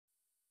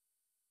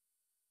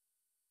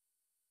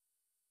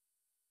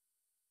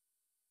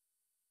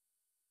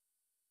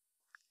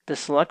the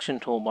selection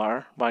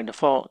toolbar by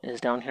default is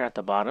down here at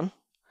the bottom.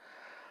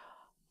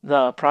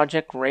 The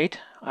project rate,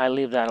 I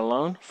leave that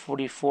alone.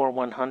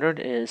 44/100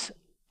 is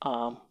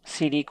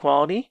CD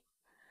quality.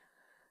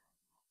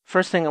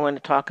 First thing I want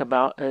to talk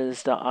about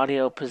is the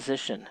audio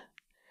position.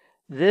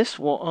 This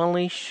will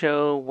only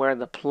show where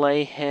the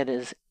play head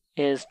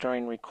is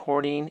during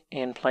recording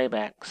and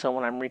playback. So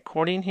when I'm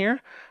recording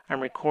here,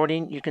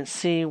 you can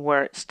see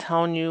where it's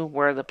telling you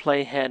where the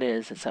play head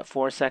is. It's at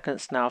 4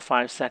 seconds, now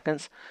 5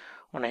 seconds.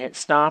 When I hit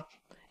stop,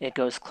 it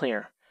goes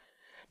clear.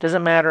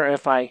 Doesn't matter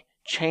if I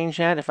change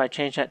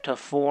that to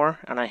 4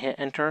 and I hit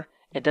enter,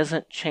 it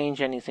doesn't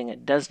change anything.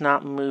 It does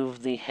not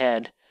move the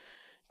head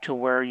to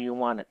where you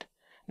want it.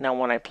 Now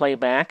when I play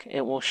back,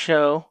 it will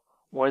show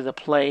where the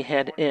play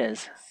head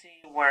is.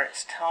 See where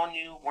it's telling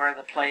you where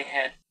the play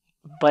head.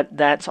 But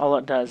that's all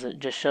it does. It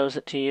just shows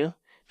it to you.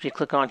 If you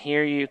click on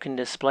here, you can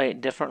display it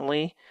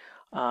differently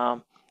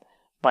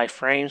by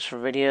frames for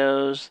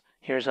videos.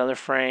 Here's other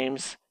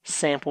frames,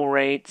 sample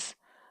rates.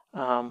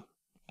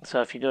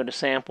 So if you go to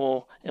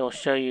sample, it will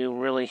show you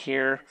really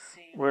here,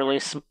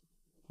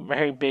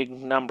 very big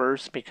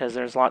numbers because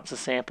there's lots of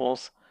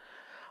samples.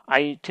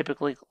 I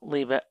typically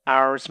leave it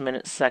hours,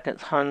 minutes,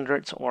 seconds,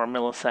 hundredths, or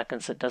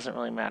milliseconds. It doesn't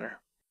really matter.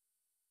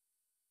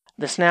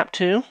 The snap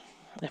to,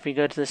 if we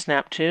go to the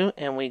snap to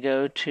and we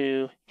go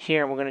to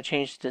here, and we're going to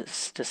change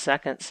this to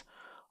seconds.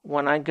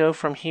 When I go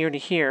from here to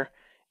here,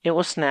 it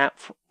will snap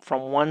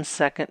from 1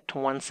 second to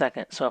 1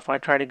 second. So if I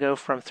try to go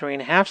from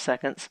 3.5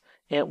 seconds,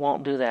 it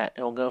won't do that.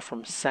 It will go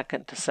from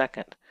second to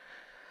second.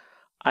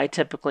 I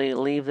typically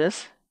leave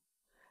this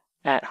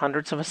at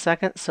hundredths of a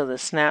second, so the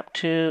snap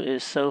to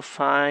is so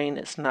fine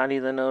it's not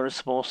even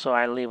noticeable, so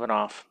I leave it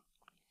off.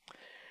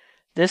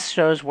 This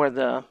shows where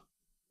the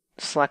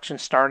selection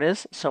start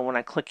is, so when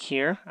I click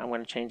here, I'm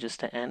going to change this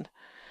to end.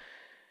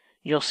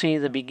 You'll see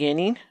the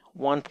beginning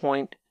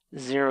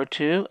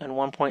 1.02 and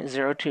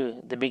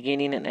 1.02. The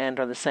beginning and end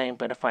are the same,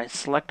 but if I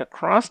select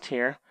across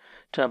here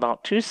to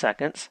about 2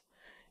 seconds,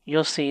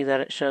 you'll see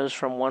that it shows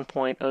from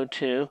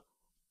 1.02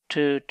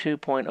 to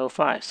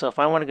 2.05. So if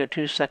I want to go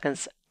 2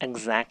 seconds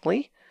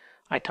exactly,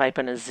 I type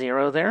in a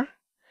 0 there.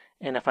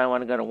 And if I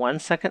want to go to 1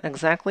 second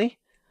exactly,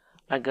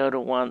 I go to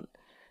 1.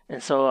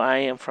 And so I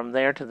am from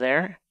there to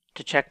there.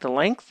 To check the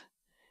length,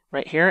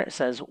 right here it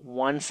says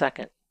 1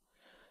 second.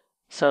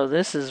 So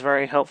this is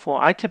very helpful.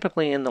 I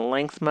typically in the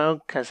length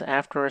mode because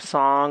after a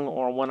song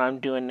or when I'm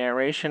doing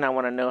narration, I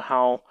want to know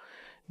how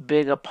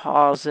big a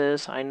pause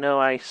is. I know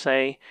I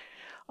say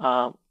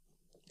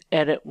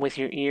edit with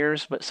your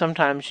ears, but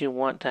sometimes you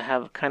want to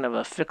have kind of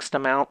a fixed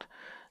amount.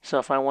 So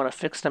if I want a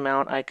fixed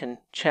amount, I can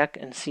check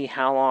and see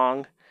how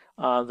long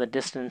the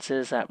distance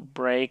is at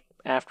break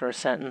after a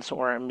sentence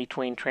or in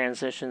between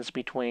transitions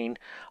between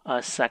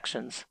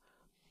sections.